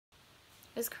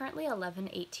It's currently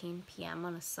 11:18 p.m.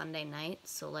 on a Sunday night,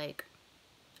 so like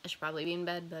I should probably be in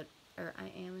bed, or I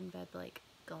am in bed, but like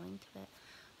going to bed.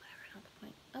 Whatever, not the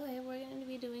point. Okay, we're going to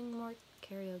be doing more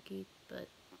karaoke, but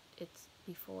it's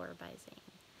Before by Zayn.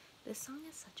 This song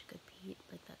is such a good beat,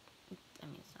 like that. I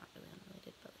mean, it's not really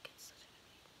unrelated, but like it's such a good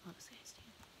beat. Honestly, I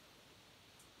stand.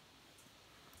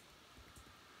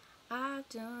 I've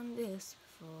done this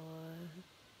before,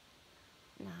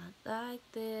 not like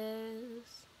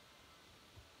this.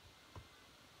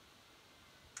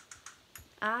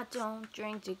 I don't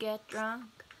drink to get drunk,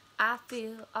 I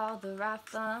feel all the right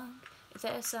funk. If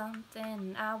there's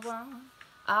something I want,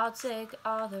 I'll take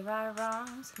all the right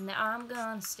wrongs. Now I'm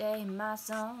gonna stay in my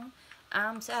zone.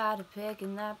 I'm tired of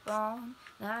picking that bone,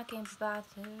 and I can't be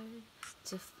bothered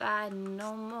to fight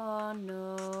no more,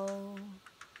 no.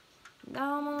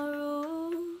 Now I'm on the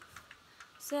roof,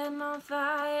 setting on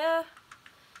fire.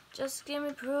 Just give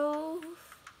me proof,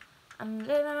 I'm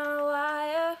living on a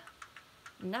wire.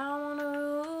 Now I'm on the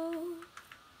roof,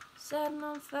 setting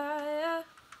on fire.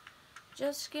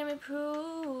 Just give me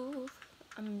proof,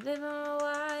 I'm living on a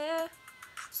wire.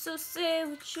 So say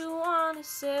what you wanna,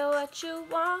 say what you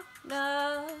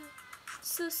wanna.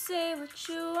 So say what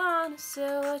you wanna,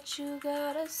 say what you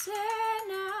gotta say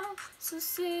now. So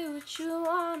say what you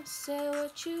wanna, say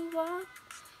what you want.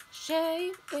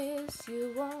 Shame is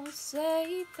you won't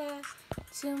say that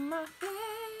to my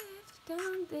face.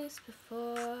 Done this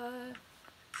before.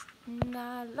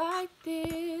 Not like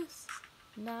this,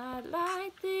 not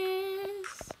like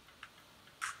this.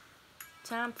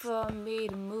 Time for me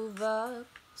to move up.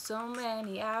 So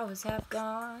many hours have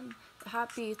gone. The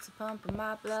heartbeats are pumping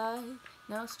my blood.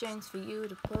 No strings for you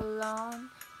to pull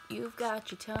on. You've got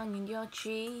your tongue in your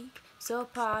cheek. So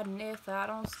pardon if I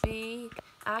don't speak.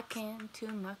 I can't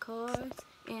tune my chords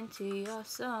into your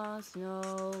songs, no.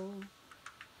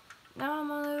 Now I'm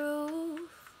on the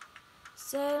roof,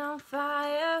 set on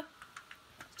fire.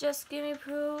 Just give me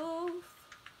proof,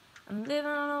 I'm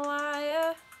living on a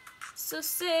wire. So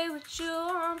say what you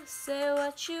want, say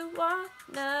what you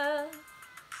wanna.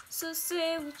 So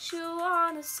say what you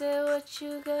wanna, say what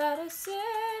you gotta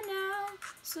say now.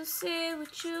 So say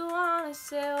what you wanna,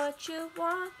 say what you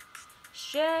want.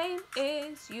 Shame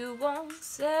is you won't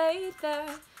say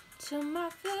that to my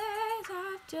face.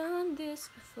 I've done this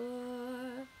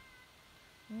before.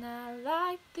 Not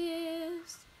like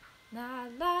this,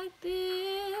 not like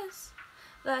this.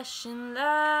 Flashing lights.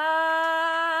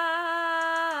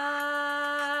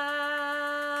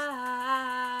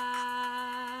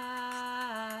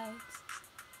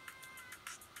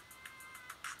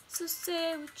 So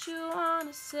say what you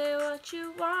wanna, say what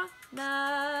you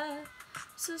wanna.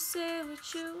 So say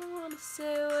what you wanna,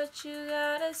 say what you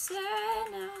gotta say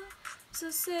now. So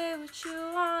say what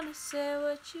you wanna, say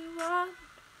what you want.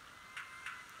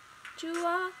 What you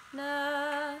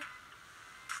wanna.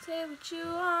 Say what you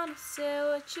wanna, say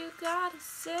what you gotta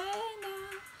say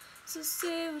now. So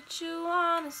say what you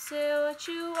wanna, say what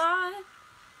you want.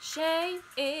 Shame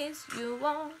is you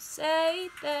won't say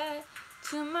that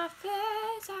to my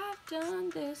face. I've done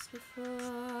this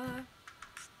before.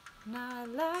 Not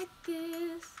like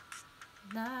this,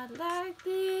 not like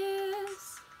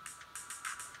this.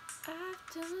 I've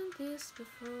done this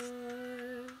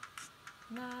before.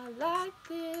 Not like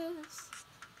this,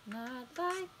 not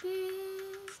like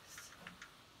this.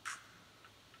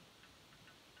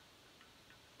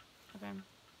 Okay.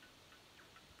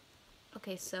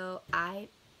 Okay, so I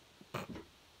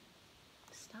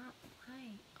stop. Hi.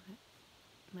 Okay.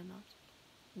 My mom's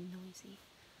noisy.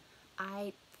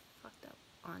 I fucked up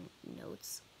on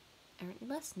notes, or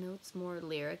less notes, more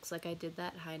lyrics. Like I did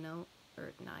that high note,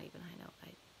 or not even high note.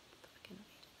 I fucking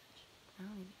hated that shit. I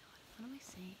don't even know what am I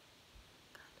saying.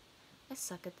 God, I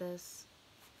suck at this.